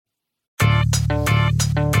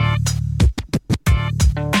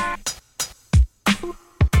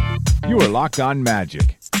You are Locked On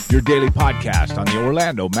Magic, your daily podcast on the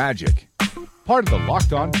Orlando Magic. Part of the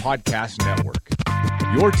Locked On Podcast Network.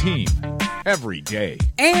 Your team every day.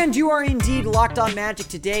 And you are indeed Locked On Magic.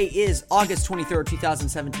 Today is August 23rd,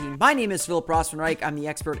 2017. My name is Philip Rossman-Reich. I'm the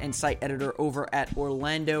expert and site editor over at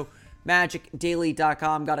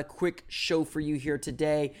OrlandoMagicDaily.com. Got a quick show for you here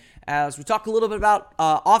today as we talk a little bit about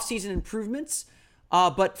off-season improvements.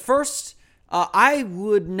 But first, I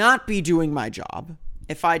would not be doing my job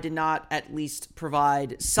if I did not at least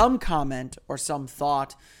provide some comment or some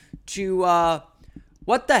thought to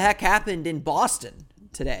what the heck happened in Boston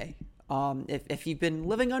today. If you've been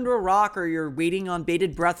living under a rock or you're waiting on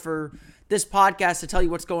bated breath for this podcast to tell you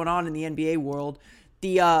what's going on in the NBA world,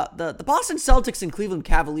 the Boston Celtics and Cleveland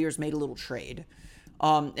Cavaliers made a little trade.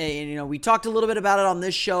 And we talked a little bit about it on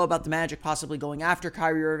this show about the Magic possibly going after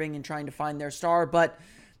Kyrie Irving and trying to find their star, but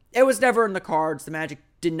it was never in the cards. The Magic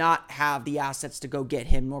did not have the assets to go get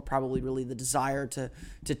him, or probably really the desire to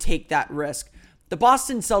take that risk. The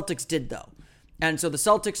Boston Celtics did, though. And so the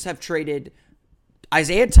Celtics have traded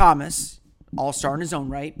Isaiah Thomas, all-star in his own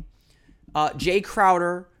right, Jay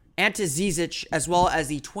Crowder, Ante Zizic, as well as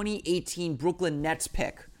the 2018 Brooklyn Nets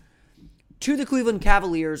pick to the Cleveland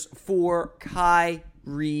Cavaliers for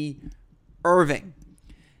Kyrie Irving.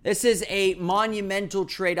 This is a monumental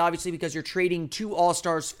trade, obviously, because you're trading two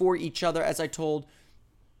all-stars for each other, as I told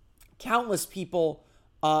countless people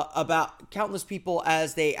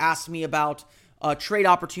as they asked me about trade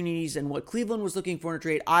opportunities and what Cleveland was looking for in a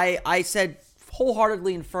trade. I said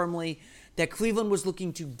wholeheartedly and firmly that Cleveland was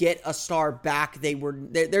looking to get a star back.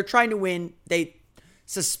 They're trying to win. They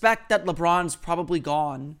suspect that LeBron's probably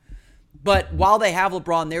gone, but while they have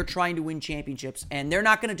LeBron, they're trying to win championships, and they're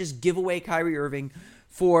not going to just give away Kyrie Irving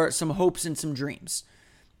for some hopes and some dreams.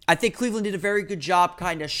 I think Cleveland did a very good job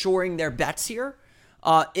kind of shoring their bets here.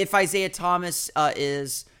 If Isaiah Thomas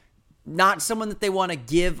is not someone that they want to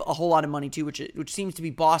give a whole lot of money to, which seems to be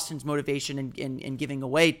Boston's motivation in giving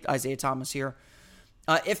away Isaiah Thomas here.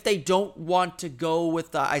 If they don't want to go with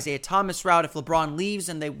the Isaiah Thomas route, if LeBron leaves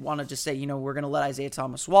and they want to just say, we're going to let Isaiah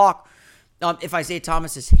Thomas walk. If Isaiah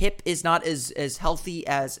Thomas's hip is not as healthy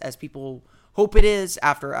as people hope it is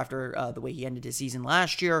after the way he ended his season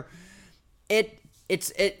last year,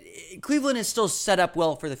 Cleveland is still set up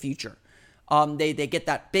well for the future. They get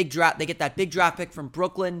that big draft. They get that big draft pick from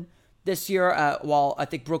Brooklyn this year. While I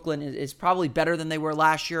think Brooklyn is probably better than they were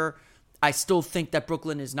last year, I still think that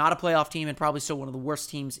Brooklyn is not a playoff team and probably still one of the worst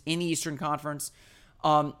teams in the Eastern Conference.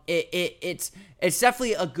 It's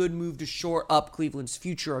definitely a good move to shore up Cleveland's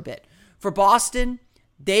future a bit. For Boston,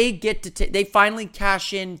 they get to they finally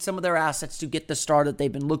cash in some of their assets to get the star that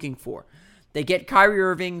they've been looking for. They get Kyrie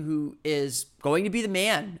Irving, who is going to be the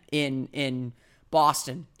man in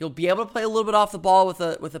Boston. He'll be able to play a little bit off the ball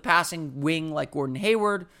with a passing wing like Gordon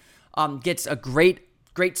Hayward. Gets a great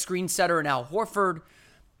screen setter in Al Horford.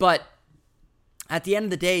 But at the end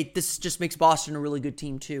of the day, this just makes Boston a really good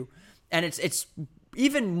team too. And it's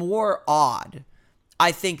even more odd,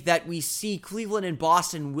 I think, that we see Cleveland and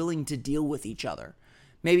Boston willing to deal with each other.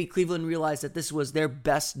 Maybe Cleveland realized that this was their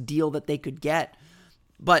best deal that they could get.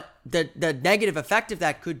 But the negative effect of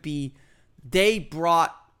that could be they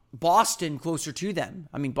brought Boston closer to them.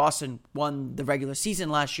 I mean, Boston won the regular season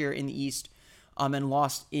last year in the East and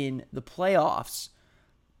lost in the playoffs.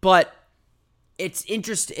 But it's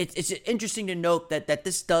interesting to note that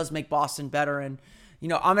this does make Boston better. And, I'm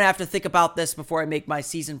going to have to think about this before I make my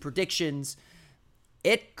season predictions.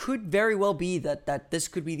 It could very well be that this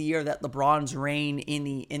could be the year that LeBron's reign in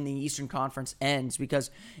the Eastern Conference ends,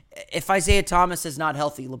 because if Isaiah Thomas is not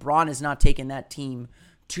healthy, LeBron is not taking that team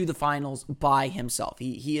to the finals by himself.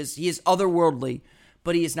 He is otherworldly,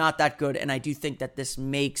 but he is not that good, and I do think that this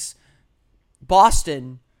makes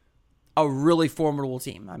Boston a really formidable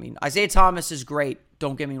team. I mean, Isaiah Thomas is great,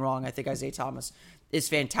 don't get me wrong. I think Isaiah Thomas is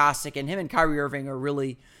fantastic, and him and Kyrie Irving are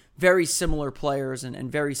really very similar players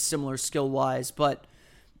and very similar skill-wise, but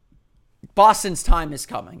Boston's time is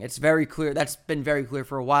coming. It's very clear. That's been very clear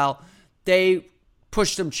for a while. They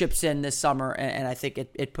pushed some chips in this summer, and I think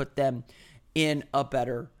it put them in a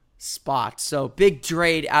better spot. So big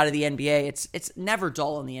trade out of the NBA. It's never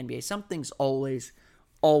dull in the NBA. Something's always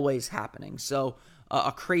happening. So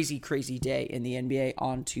a crazy day in the NBA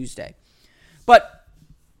on Tuesday. But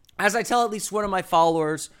as I tell at least one of my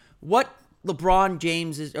followers, what LeBron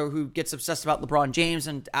James is, or who gets obsessed about LeBron James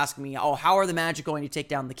and asking me, how are the Magic going to take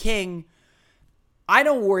down the King? I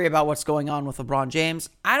don't worry about what's going on with LeBron James.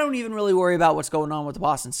 I don't even really worry about what's going on with the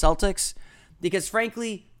Boston Celtics, because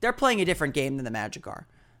frankly, they're playing a different game than the Magic are.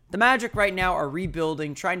 The Magic right now are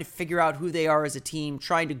rebuilding, trying to figure out who they are as a team,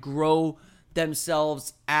 trying to grow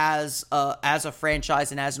themselves as a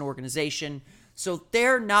franchise and as an organization. So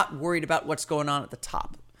they're not worried about what's going on at the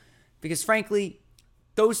top. Because frankly,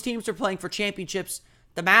 those teams are playing for championships.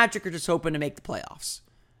 The Magic are just hoping to make the playoffs.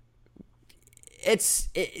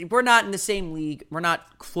 We're not in the same league. We're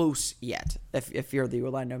not close yet if you're the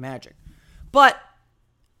Orlando Magic. But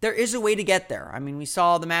there is a way to get there. I mean, we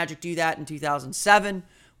saw the Magic do that in 2007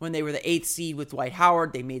 when they were the 8th seed with Dwight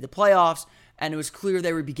Howard. They made the playoffs, and it was clear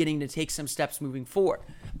they were beginning to take some steps moving forward.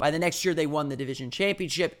 By the next year, they won the division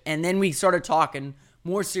championship, and then we started talking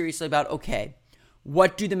more seriously about, okay,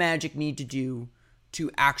 what do the Magic need to do to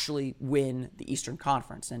actually win the Eastern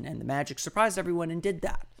Conference? And the Magic surprised everyone and did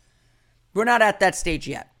that. We're not at that stage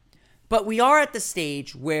yet, but we are at the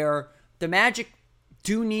stage where the Magic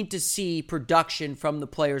do need to see production from the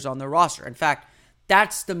players on their roster. In fact,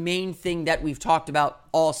 that's the main thing that we've talked about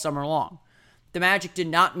all summer long. The Magic did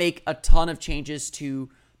not make a ton of changes to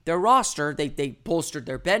their roster. They bolstered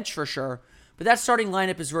their bench for sure, but that starting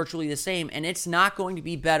lineup is virtually the same, and it's not going to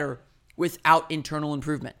be better without internal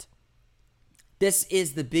improvement. This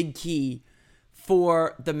is the big key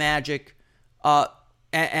for the Magic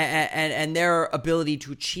and their ability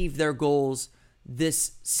to achieve their goals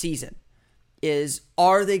this season.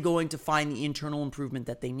 Are they going to find the internal improvement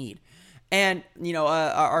that they need? And,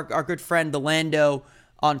 our good friend, the Lando,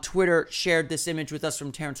 on Twitter shared this image with us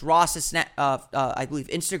from Terrence Ross's, I believe,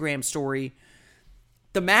 Instagram story.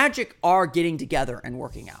 The Magic are getting together and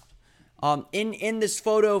working out. In this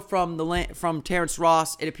photo from Terrence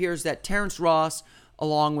Ross, it appears that Terrence Ross,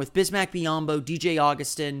 along with Bismack Biyombo, DJ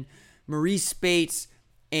Augustin, Maurice Spates,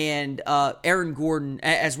 and Aaron Gordon,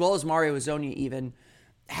 as well as Mario Hezonja even,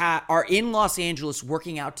 are in Los Angeles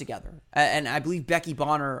working out together. And I believe Becky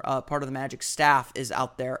Bonner, part of the Magic staff, is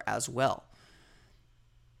out there as well.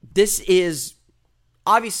 This is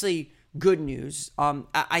obviously good news.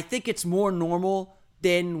 I think it's more normal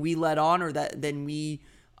than we let on, or than we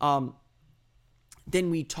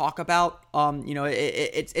talk about.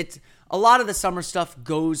 It's a lot of the summer stuff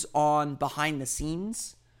goes on behind the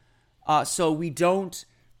scenes, so we don't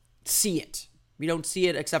see it. We don't see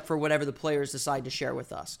it except for whatever the players decide to share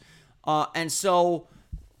with us. And so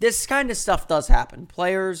this kind of stuff does happen.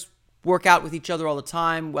 Players work out with each other all the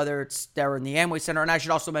time, whether it's they're in the Amway Center. And I should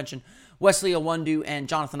also mention Wesley Iwundu and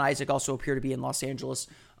Jonathan Isaac also appear to be in Los Angeles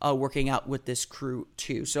working out with this crew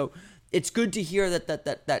too. So it's good to hear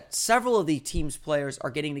that several of the team's players are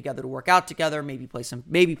getting together to work out together, maybe play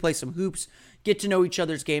some hoops, get to know each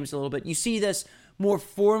other's games a little bit. You see this more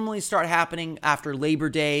formally start happening after Labor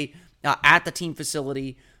Day at the team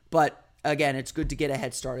facility, but again, it's good to get a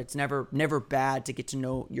head start. It's never bad to get to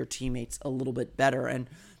know your teammates a little bit better, and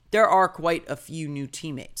there are quite a few new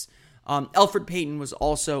teammates. Elfrid Payton was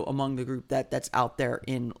also among the group that's out there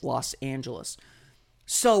in Los Angeles.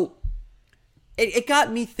 So it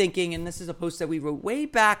got me thinking, and this is a post that we wrote way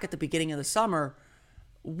back at the beginning of the summer,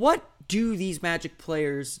 what do these Magic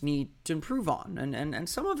players need to improve on? And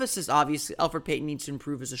some of this is obvious. Elfrid Payton needs to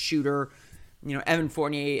improve as a shooter. Evan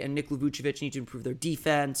Fournier and Nikola Vucevic need to improve their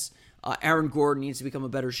defense. Aaron Gordon needs to become a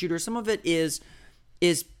better shooter. Some of it is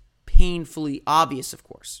painfully obvious, of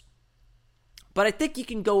course. But I think you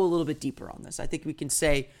can go a little bit deeper on this. I think we can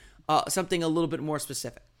say something a little bit more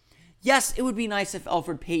specific. Yes, it would be nice if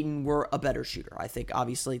Elfrid Payton were a better shooter. I think,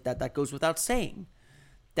 obviously, that goes without saying.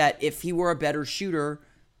 That if he were a better shooter,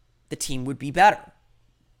 the team would be better.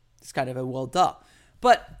 It's kind of a well, duh.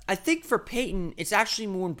 But I think for Payton, it's actually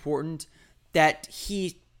more important that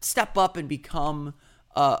he step up and become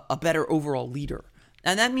a better overall leader.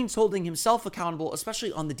 And that means holding himself accountable,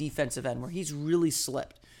 especially on the defensive end, where he's really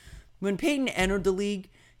slipped. When Payton entered the league,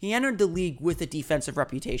 he entered the league with a defensive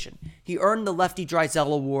reputation. He earned the Lefty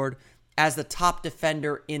Driesell Award as the top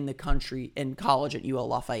defender in the country in college at UL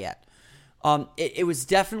Lafayette. It was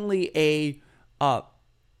definitely a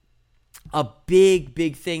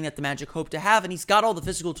big thing that the Magic hoped to have, and he's got all the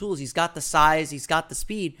physical tools. He's got the size, he's got the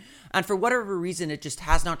speed, and for whatever reason, it just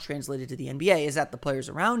has not translated to the NBA. Is that the players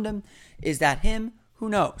around him? Is that him? Who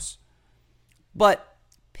knows? But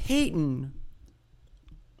Payton,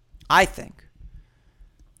 I think,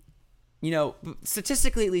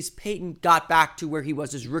 statistically at least, Payton got back to where he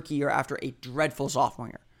was his rookie year after a dreadful sophomore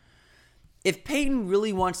year. If Payton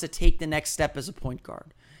really wants to take the next step as a point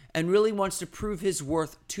guard and really wants to prove his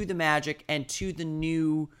worth to the Magic and to the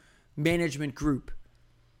new management group,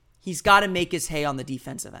 he's got to make his hay on the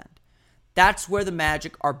defensive end. That's where the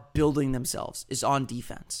Magic are building themselves, is on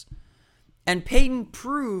defense. And Payton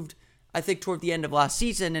proved, I think, toward the end of last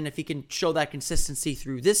season, and if he can show that consistency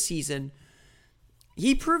through this season,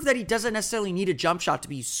 he proved that he doesn't necessarily need a jump shot to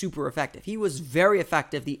be super effective. He was very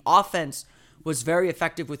effective. The offense was very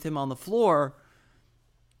effective with him on the floor,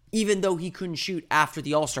 even though he couldn't shoot after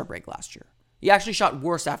the All-Star break last year. He actually shot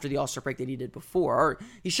worse after the All-Star break than he did before. Or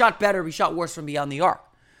he shot better, but he shot worse from beyond the arc.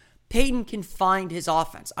 Payton can find his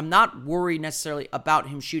offense. I'm not worried necessarily about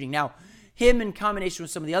him shooting. Now, him in combination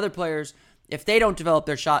with some of the other players, if they don't develop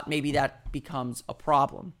their shot, maybe that becomes a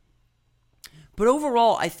problem. But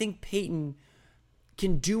overall, I think Payton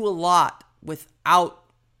can do a lot without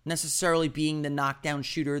necessarily being the knockdown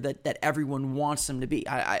shooter that everyone wants him to be.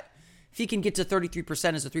 If he can get to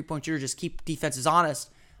 33% as a three-point shooter, just keep defenses honest,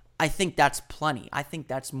 I think that's plenty. I think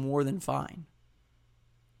that's more than fine.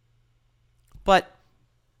 But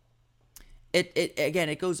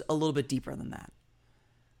it goes a little bit deeper than that.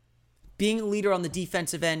 Being a leader on the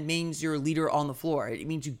defensive end means you're a leader on the floor. It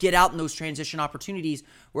means you get out in those transition opportunities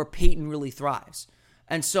where Payton really thrives.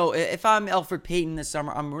 And so if I'm Elfrid Payton this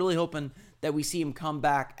summer, I'm really hoping that we see him come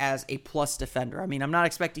back as a plus defender. I mean, I'm not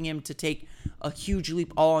expecting him to take a huge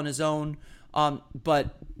leap all on his own,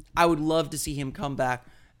 but I would love to see him come back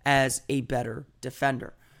as a better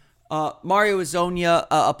defender. Mario Hezonja,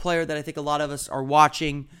 a player that I think a lot of us are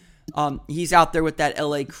watching, he's out there with that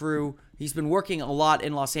LA crew. He's been working a lot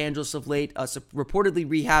in Los Angeles of late, reportedly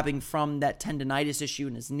rehabbing from that tendonitis issue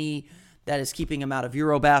in his knee that is keeping him out of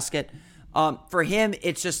Eurobasket. For him,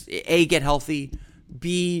 it's just, A, get healthy,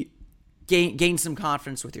 B, gain some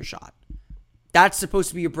confidence with your shot. That's supposed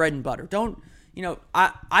to be your bread and butter.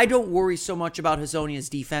 I don't worry so much about Hezonja's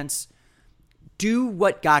defense. Do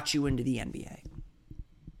what got you into the NBA.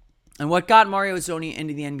 And what got Mario Hezonja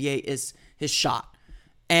into the NBA is his shot.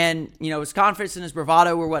 And, his confidence and his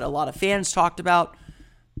bravado were what a lot of fans talked about.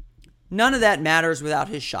 None of that matters without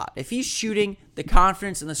his shot. If he's shooting, the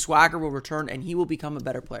confidence and the swagger will return, and he will become a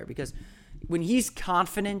better player. Because when he's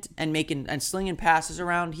confident and making and slinging passes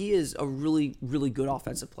around, he is a really, really good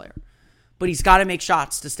offensive player. But he's got to make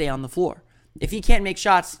shots to stay on the floor. If he can't make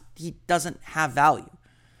shots, he doesn't have value.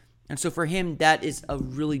 And so for him, that is a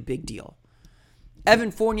really big deal. Evan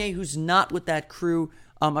Fournier, who's not with that crew,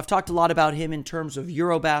 I've talked a lot about him in terms of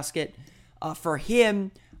Eurobasket. For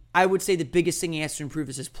him, I would say the biggest thing he has to improve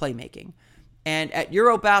is his playmaking. And at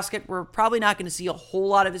Eurobasket, we're probably not going to see a whole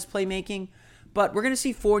lot of his playmaking, but we're going to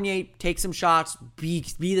see Fournier take some shots, be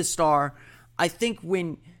the star. I think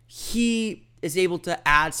when he is able to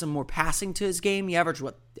add some more passing to his game, he averaged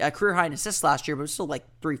a career high in assists last year, but it was still like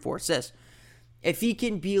 3-4 assists. If he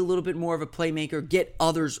can be a little bit more of a playmaker, get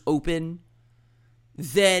others open,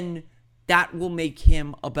 then that will make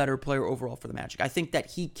him a better player overall for the Magic. I think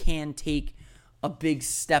that he can take a big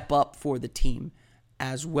step up for the team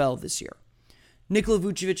as well this year. Nikola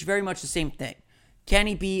Vucevic, very much the same thing. Can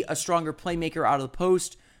he be a stronger playmaker out of the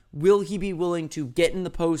post? Will he be willing to get in the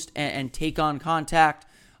post and take on contact?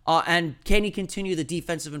 And can he continue the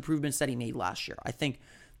defensive improvements that he made last year? I think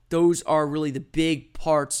those are really the big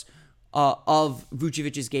parts of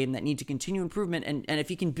Vucevic's game that need to continue improvement. And if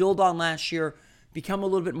he can build on last year, become a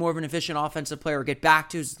little bit more of an efficient offensive player,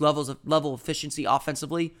 level of efficiency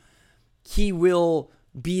offensively, he will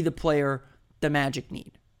be the player the Magic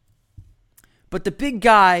need. But the big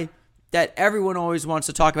guy that everyone always wants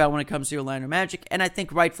to talk about when it comes to Orlando Magic, and I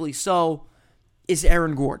think rightfully so, is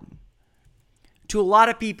Aaron Gordon. To a lot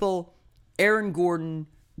of people, Aaron Gordon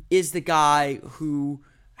is the guy who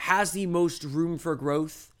has the most room for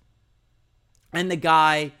growth and the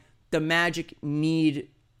guy the Magic need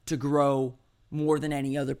to grow more than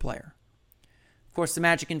any other player. Of course, the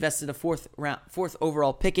Magic invested a fourth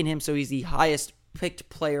overall pick in him, so he's the highest picked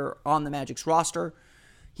player on the Magic's roster.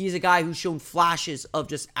 He's a guy who's shown flashes of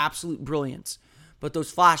just absolute brilliance, but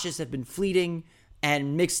those flashes have been fleeting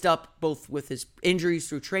and mixed up both with his injuries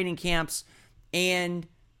through training camps and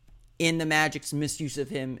in the Magic's misuse of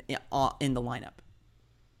him in the lineup.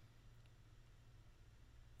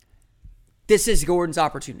 This is Gordon's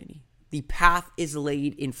opportunity. The path is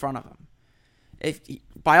laid in front of him.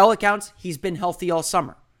 By all accounts, he's been healthy all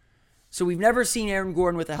summer. So we've never seen Aaron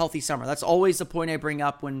Gordon with a healthy summer. That's always the point I bring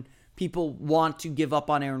up when people want to give up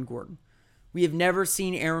on Aaron Gordon. We have never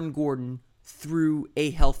seen Aaron Gordon through a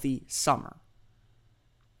healthy summer.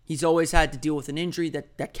 He's always had to deal with an injury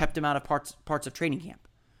that kept him out of parts of training camp.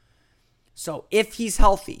 So if he's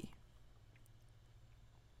healthy,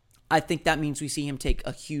 I think that means we see him take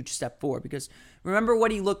a huge step forward. Because remember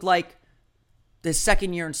what he looked like the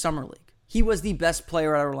second year in Summer League. He was the best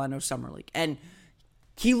player at Orlando Summer League. And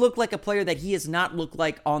he looked like a player that he has not looked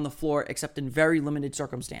like on the floor except in very limited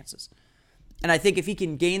circumstances. And I think if he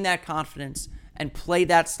can gain that confidence and play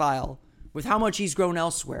that style with how much he's grown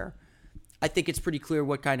elsewhere, I think it's pretty clear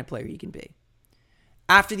what kind of player he can be.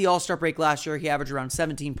 After the All-Star break last year, he averaged around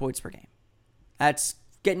 17 points per game. That's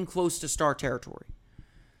getting close to star territory.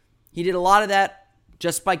 He did a lot of that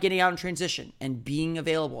just by getting out in transition and being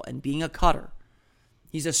available and being a cutter.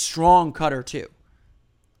 He's a strong cutter too.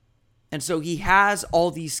 And so he has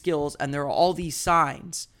all these skills, and there are all these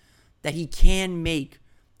signs that he can make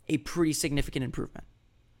a pretty significant improvement.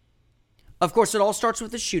 Of course, it all starts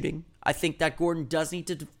with the shooting. I think that Gordon does need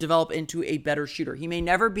to develop into a better shooter. He may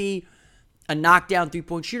never be a knockdown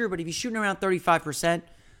three-point shooter, but if he's shooting around 35%,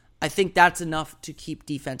 I think that's enough to keep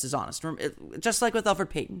defenses honest. Just like with Elfrid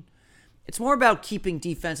Payton, it's more about keeping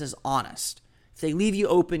defenses honest. If they leave you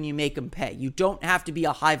open, you make them pay. You don't have to be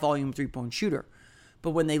a high-volume three-point shooter,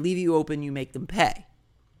 but when they leave you open, you make them pay.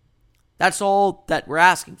 That's all that we're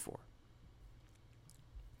asking for.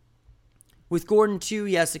 With Gordon, too,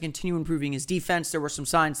 he has to continue improving his defense. There were some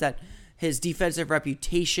signs that his defensive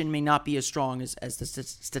reputation may not be as strong as the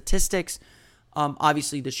statistics.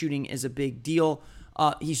 Obviously, the shooting is a big deal.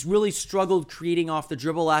 He's really struggled creating off the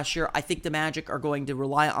dribble last year. I think the Magic are going to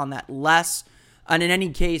rely on that less. And in any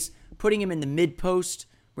case, putting him in the mid-post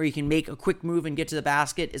where he can make a quick move and get to the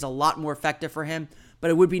basket is a lot more effective for him. But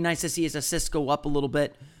it would be nice to see his assists go up a little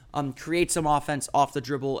bit, create some offense off the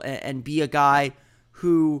dribble, and be a guy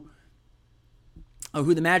who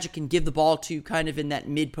the Magic can give the ball to kind of in that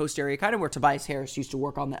mid-post area, kind of where Tobias Harris used to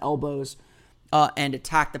work on the elbows and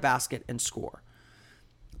attack the basket and score.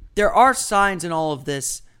 There are signs in all of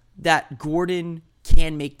this that Gordon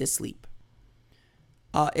can make this leap.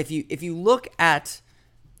 If you look at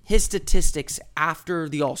his statistics after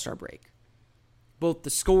the All-Star break, both the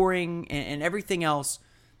scoring and everything else,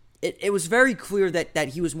 it was very clear that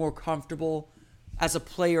he was more comfortable as a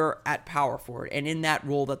player at power forward and in that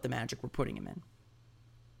role that the Magic were putting him in.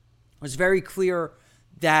 It was very clear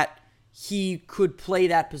that he could play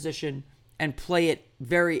that position and play it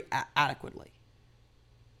very adequately.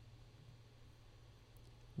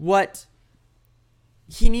 What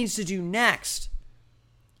he needs to do next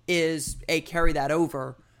is A, carry that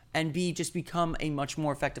over, and B, just become a much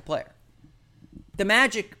more effective player. The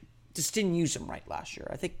Magic just didn't use him right last year.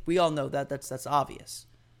 I think we all know that. That's obvious.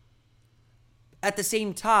 At the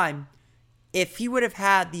same time, if he would have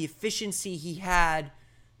had the efficiency he had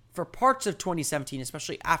for parts of 2017,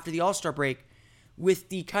 especially after the All-Star break, with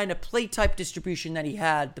the kind of play type distribution that he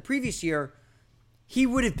had the previous year, he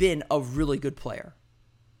would have been a really good player.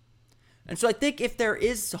 And so I think if there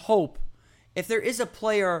is hope, if there is a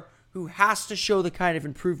player who has to show the kind of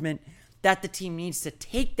improvement that the team needs to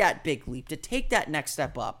take that big leap, to take that next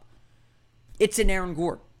step up, it's in Aaron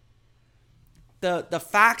Gordon. The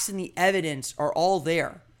facts and the evidence are all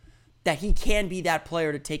there that he can be that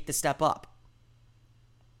player to take the step up.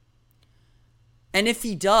 And if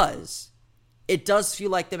he does, it does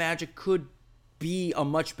feel like the Magic could be a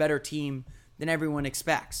much better team than everyone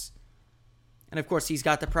expects. And of course, he's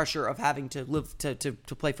got the pressure of having to live to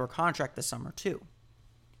play for a contract this summer too.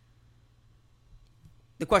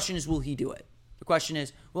 The question is, will he do it? The question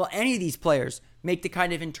is, will any of these players make the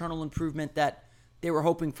kind of internal improvement that they were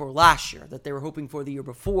hoping for last year, that they were hoping for the year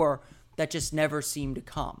before, that just never seemed to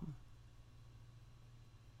come?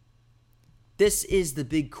 This is the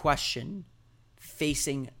big question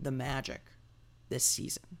facing the Magic this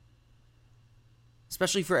season,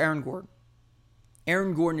 especially for Aaron Gordon.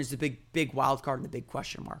 Aaron Gordon is the big wild card and the big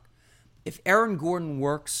question mark. If Aaron Gordon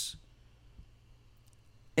works,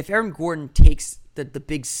 if Aaron Gordon takes the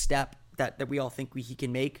big step that we all think he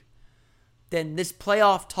can make, then this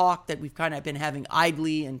playoff talk that we've kind of been having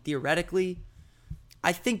idly and theoretically,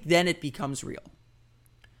 I think then it becomes real.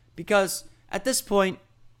 Because at this point,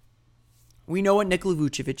 we know what Nikola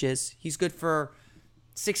Vucevic is. He's good for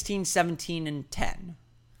 16, 17, and 10.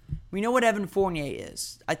 We know what Evan Fournier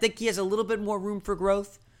is. I think he has a little bit more room for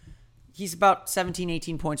growth. He's about 17,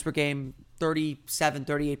 18 points per game, 37,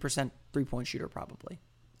 38% three-point shooter probably.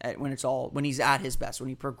 When he's at his best, when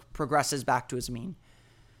he progresses back to his mean.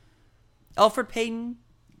 Elfrid Payton,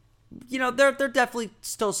 there definitely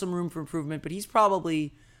still some room for improvement, but he's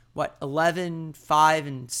probably, 11, 5,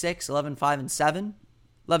 and 6, 11, 5, and 7.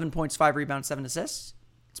 11 points, 5 rebounds, 7 assists.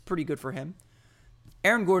 It's pretty good for him.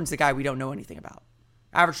 Aaron Gordon's the guy we don't know anything about.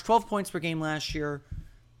 Averaged 12 points per game last year.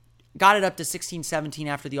 Got it up to 16, 17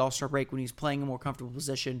 after the All-Star break when he's playing a more comfortable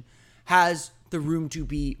position. Has the room to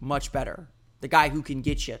be much better. The guy who can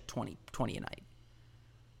get you 20 a night.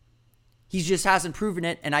 He just hasn't proven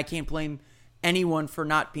it, and I can't blame anyone for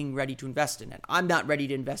not being ready to invest in it. I'm not ready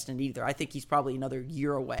to invest in it either. I think he's probably another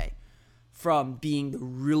year away from being the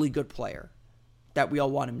really good player that we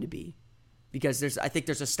all want him to be. Because I think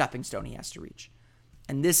there's a stepping stone he has to reach.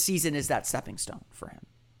 And this season is that stepping stone for him.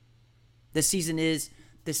 This season is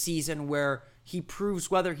the season where he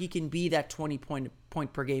proves whether he can be that 20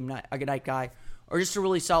 point per game night guy or just a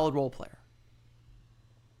really solid role player.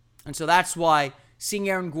 And so that's why seeing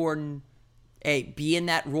Aaron Gordon be in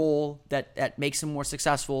that role that makes him more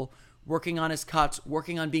successful, working on his cuts,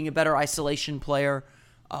 working on being a better isolation player,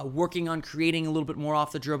 working on creating a little bit more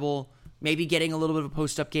off the dribble, maybe getting a little bit of a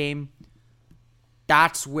post-up game,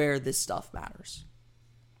 that's where this stuff matters.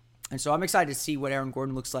 And so I'm excited to see what Aaron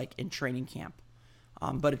Gordon looks like in training camp.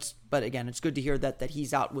 But again, it's good to hear that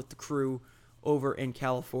he's out with the crew over in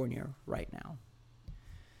California right now.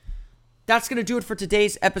 That's going to do it for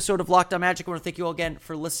today's episode of Locked On Magic. I want to thank you all again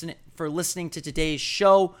for listening to today's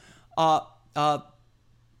show. I don't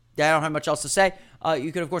have much else to say.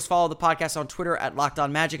 You can, of course, follow the podcast on Twitter at Locked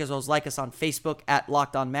On Magic, as well as like us on Facebook at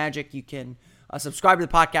Locked On Magic. You can subscribe to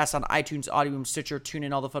the podcast on iTunes, Audium, Stitcher,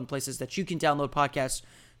 TuneIn, all the fun places that you can download podcasts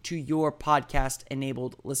to your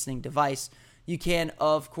podcast-enabled listening device. You can,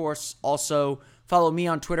 of course, also follow me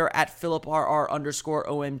on Twitter at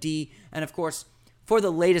PhilipRR_OMD. And, of course, for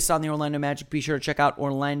the latest on the Orlando Magic, be sure to check out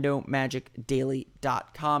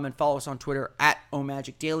OrlandoMagicDaily.com and follow us on Twitter at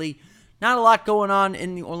OMagicDaily. Not a lot going on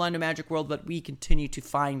in the Orlando Magic world, but we continue to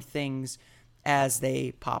find things as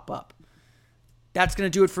they pop up. That's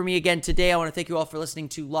going to do it for me again today. I want to thank you all for listening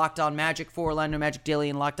to Locked On Magic for Orlando Magic Daily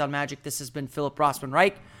and Locked On Magic. This has been Philip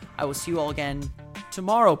Rossman-Reich. I will see you all again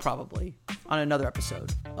tomorrow, probably, on another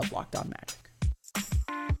episode of Locked On Magic.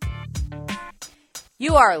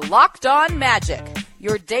 You are Locked On Magic,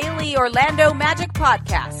 your daily Orlando Magic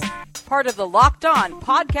podcast, part of the Locked On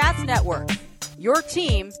Podcast Network, your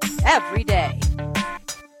team every day.